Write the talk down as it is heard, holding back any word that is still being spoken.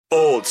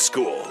Old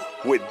School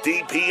with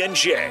DP and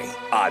J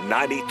on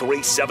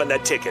 93.7 The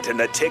Ticket and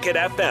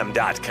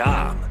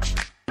theticketfm.com.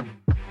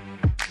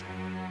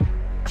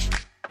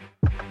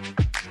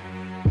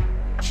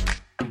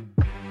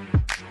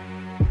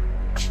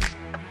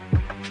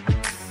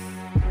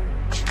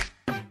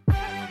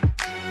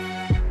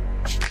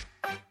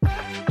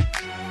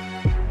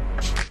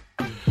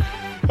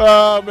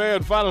 Oh,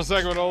 man, final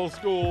segment, Old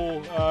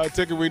School.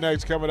 Ticket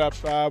weeknights coming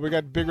up. We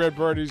got Big Red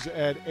Birdies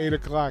at 8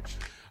 o'clock.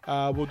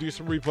 We'll do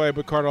some replay,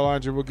 but Carter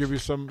Langer will give you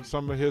some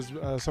of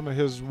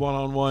his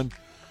one-on-one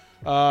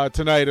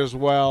tonight as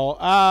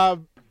well.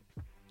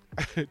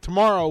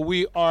 Tomorrow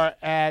we are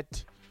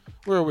at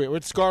 – where are we? We're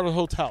at Scarlet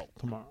Hotel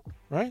tomorrow,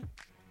 right?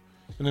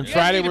 And then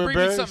Friday we're at Barry's.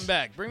 Bring me something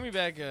back. Bring me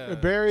back.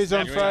 Barry's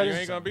on Friday. You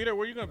ain't going to be there?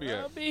 Where you going to be at?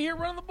 I'll be here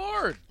running the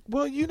board.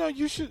 Well, you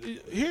should.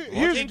 Here's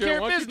Why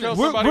don't you tell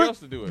somebody else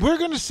to do it? We're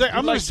going to say.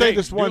 I'm going to say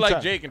this one time. time.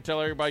 Like Jake and tell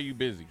everybody you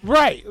busy.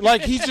 Right.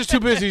 Like he's just too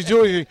busy to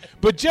do anything.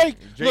 But Jake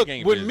look,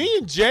 when busy. me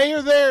and Jay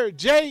are there,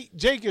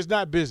 Jake is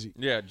not busy.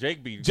 Yeah, Jake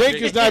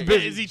is not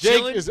busy. Is he Jake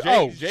chilling? is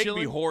Jake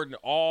be hoarding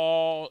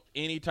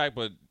any type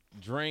of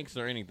drinks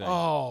or anything.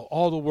 Oh,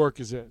 all the work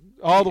is in.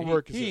 All the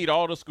work is in. He eat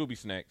all the Scooby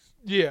snacks.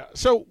 Yeah.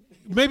 So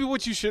maybe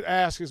what you should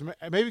ask is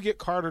maybe get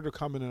Carter to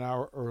come in an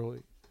hour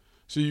early,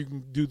 so you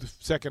can do the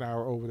second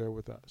hour over there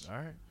with us. All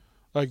right.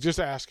 Like just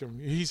ask him.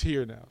 He's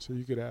here now, so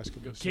you could ask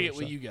him. Go kick it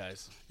with you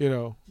guys. You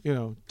know,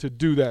 to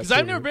do that. Because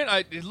I've never been.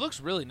 It looks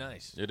really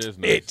nice. It is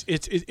nice.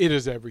 It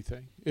is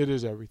everything. It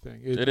is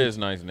everything. It is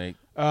nice, Nate.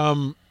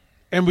 And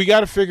we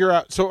got to figure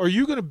out. So, are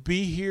you going to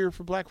be here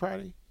for Black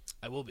Friday?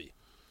 I will be.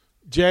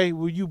 Jay,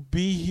 will you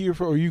be here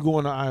for? Or are you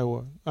going to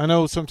Iowa? I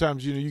know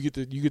sometimes you get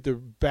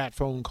the bat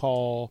phone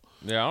call.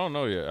 Yeah, I don't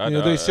know yet.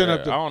 They sent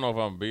up. I don't know if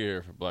I'm gonna be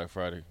here for Black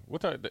Friday.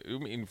 What time? You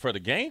mean for the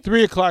game?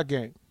 3 o'clock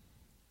game.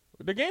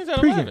 The game's at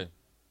Pre-game. 11.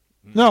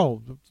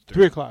 No,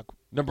 3 o'clock.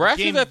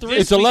 Nebraska's at 3.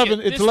 It's 11.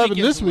 Weekend. It's 11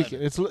 this 11.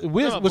 weekend. It's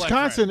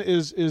Wisconsin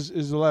is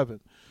 11.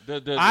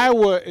 The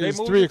Iowa they is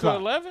moved 3 it to o'clock.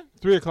 11.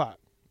 3 o'clock.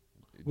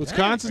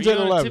 Wisconsin's Are you at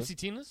going 11. to Tipsy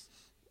Tina's?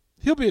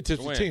 He'll be at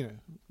Tipsy When? Tina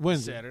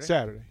Wednesday,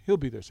 Saturday. He'll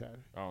be there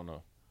Saturday. I don't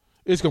know.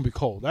 It's gonna be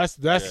cold. That's.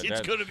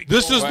 It's going to be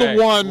This cold. is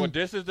the one. Well,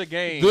 this is the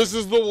game. This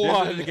is the This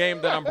one. is the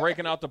game that I'm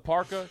breaking out the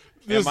parka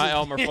This and my is-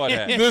 Elmer Fudd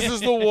hat. This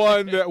is the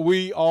one that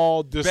we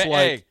all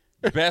dislike.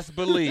 Hey, best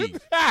believe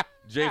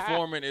Jay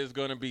Foreman is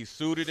going to be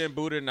suited and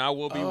booted, and I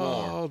will be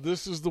warm. Oh,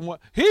 this is the one.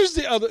 Here's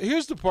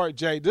the part,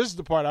 Jay. This is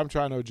the part I'm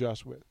trying to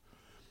adjust with.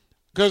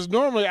 Because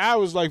normally I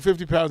was like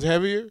 50 pounds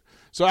heavier,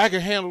 so I can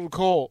handle the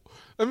cold.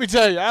 Let me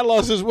tell you, I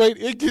lost this weight.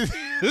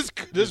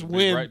 This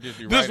wind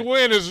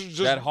is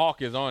just that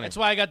hawk is on it. That's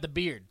why I got the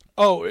beard.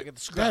 Oh, the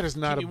scrub. that is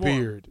not a Keep me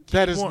warm. beard.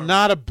 That is warm.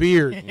 not a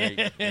beard.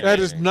 Nate, That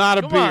is not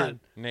a Come beard. on.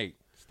 Nate,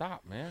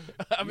 stop, man.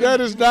 That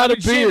is not a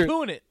beard.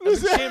 Shampooing it.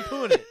 I've been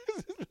shampooing it.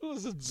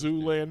 Was it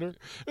Zoolander?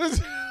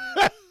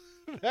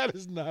 That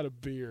is not a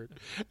beard.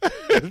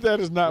 That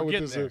is not what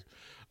getting this there. is.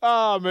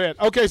 Oh, man.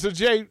 Okay, so,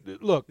 Jay,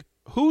 look,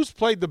 who's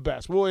played the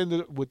best? We'll end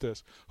it with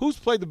this. Who's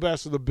played the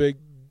best of the big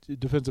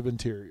defensive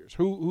interiors?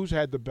 Who's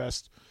had the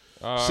best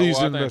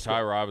season? Well, I think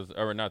Ty Robinson,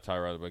 or not Ty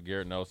Robinson, but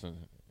Garrett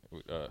Nelson.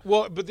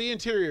 Well, but the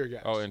interior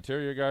guys. Oh,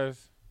 interior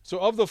guys? So,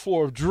 of the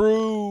four,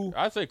 Drew.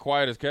 I'd say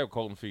quiet as kept,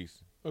 Colton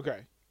Feast.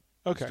 Okay.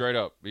 Straight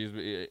up.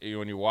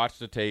 When you watch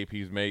the tape,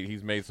 he's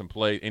made some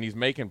plays, and he's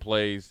making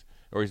plays,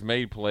 or he's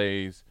made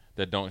plays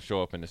that don't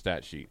show up in the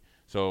stat sheet.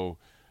 So,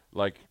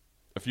 like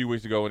a few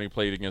weeks ago when he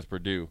played against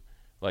Purdue,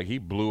 like he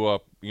blew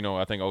up.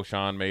 I think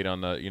O'Shawn made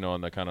on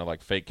the kind of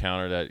like fake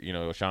counter that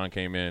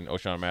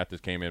O'Shawn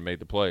Mathis came in, made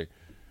the play.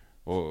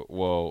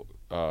 Well,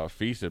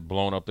 Feast had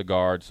blown up the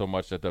guard so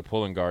much that the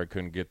pulling guard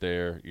couldn't get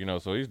there.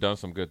 So he's done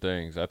some good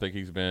things. I think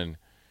he's been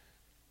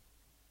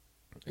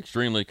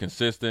extremely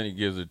consistent. He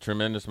gives a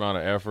tremendous amount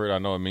of effort. I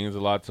know it means a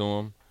lot to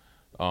him.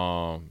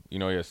 He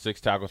has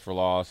 6 tackles for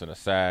loss and a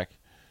sack.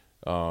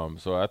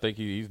 So I think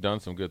he's done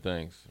some good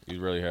things. He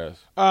really has.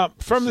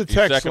 From the he's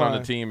text second line, on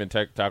the team in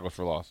tackles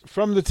for loss.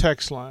 From the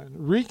text line,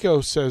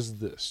 Rico says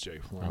this, Jay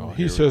Foreman. He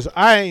here we says,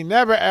 I ain't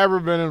never, ever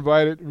been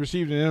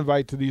received an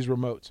invite to these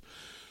remotes.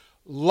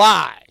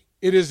 Lie.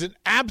 It is an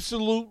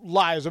absolute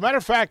lie. As a matter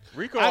of fact,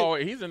 Rico,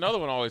 he's another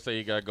one always say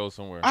he got to go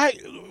somewhere.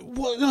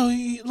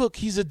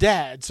 He's a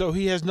dad, so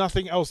he has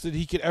nothing else that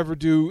he could ever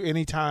do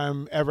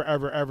anytime,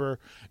 ever,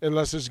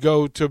 unless it's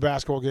go to a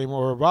basketball game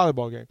or a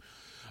volleyball game.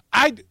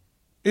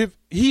 If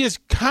he is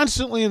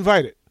constantly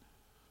invited,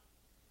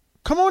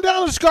 come on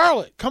down to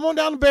Scarlet. Come on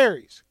down to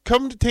Barry's.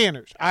 Come to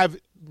Tanner's.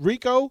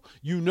 Rico,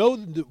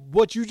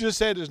 what you just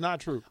said is not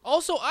true.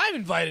 Also, I've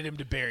invited him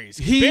to Barry's.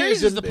 He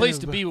Barry's is the been place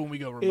to be when we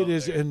go remote. It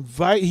is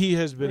there. He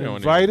has been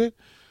invited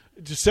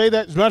to say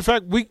that. As a matter of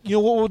fact, what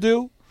we'll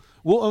do?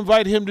 We'll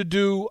invite him to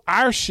do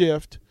our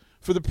shift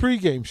for the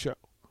pregame show.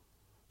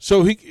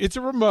 So it's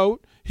a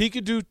remote. He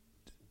could do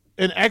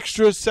an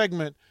extra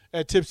segment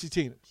at Tipsy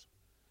Tina's,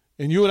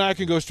 and you and I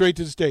can go straight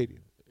to the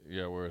stadium.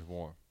 Yeah, where it's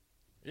warm.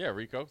 Yeah,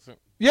 Rico.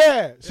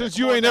 Since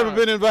you ain't never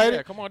been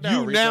invited, come on down,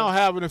 you Rico. now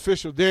have an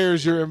official.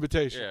 There's your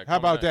invitation. Yeah, how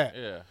about that?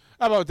 Yeah.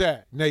 How about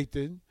that,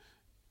 Nathan?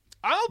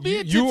 I'll be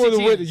at You are the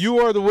Tipsy witness. Tina's. You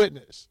are the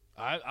witness.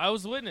 I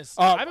was the witness.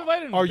 I'm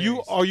invited him to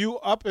Barry's. Are you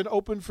up and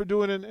open for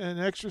doing an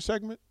extra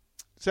segment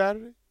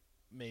Saturday?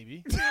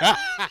 Maybe.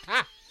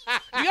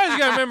 You guys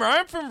got to remember,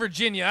 I'm from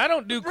Virginia. I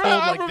don't do cold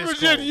I'm like from this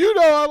Virginia. cold. You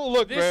know I don't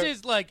look, This man.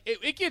 is like,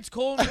 it gets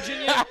cold in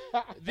Virginia.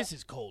 This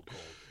is cold.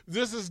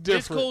 This is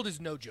This different. cold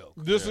is no joke.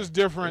 This is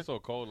different. It's so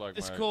cold. Like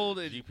It's my cold.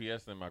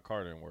 GPS in my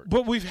car didn't work.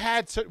 But we've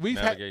had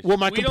Navigation. well,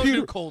 my We don't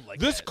computer. do cold like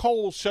this that.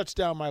 cold shuts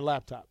down my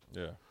laptop,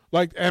 Yeah.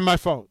 and my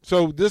phone.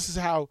 So this is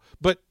how.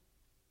 But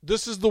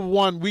this is the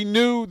one we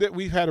knew that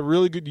we've had a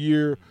really good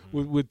year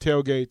with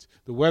tailgates.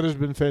 The weather's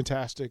been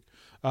fantastic,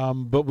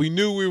 but we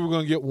knew we were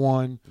going to get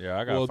one. Yeah,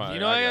 I got to find. You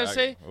know what I got to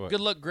say? what? Good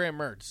luck, Graham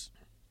Mertz.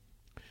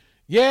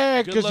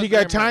 Yeah, Good because luck, he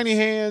got Graham tiny Mertz.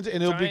 hands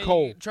and it'll be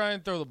cold. Try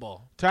and throw the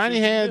ball. Tiny Should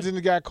be hands good. and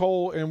it got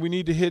cold, and we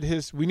need to hit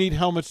his. We need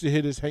helmets to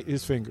hit his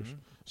fingers. Mm-hmm.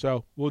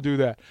 So we'll do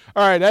that.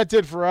 All right, that's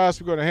it for us.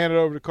 We're going to hand it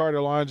over to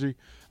Carter Laundry.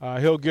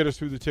 He'll get us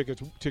through the ticket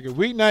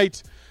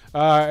weeknights,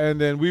 and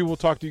then we will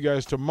talk to you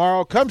guys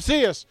tomorrow. Come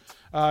see us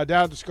down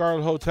at the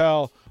Scarlet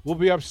Hotel. We'll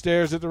be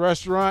upstairs at the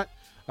restaurant.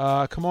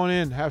 Come on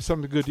in, have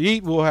something good to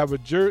eat. We'll have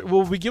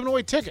we'll be giving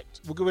away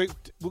tickets. We'll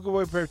give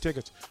away a pair of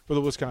tickets for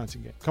the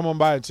Wisconsin game. Come on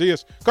by and see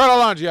us. Carter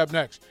Laundry up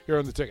next here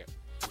on the Ticket.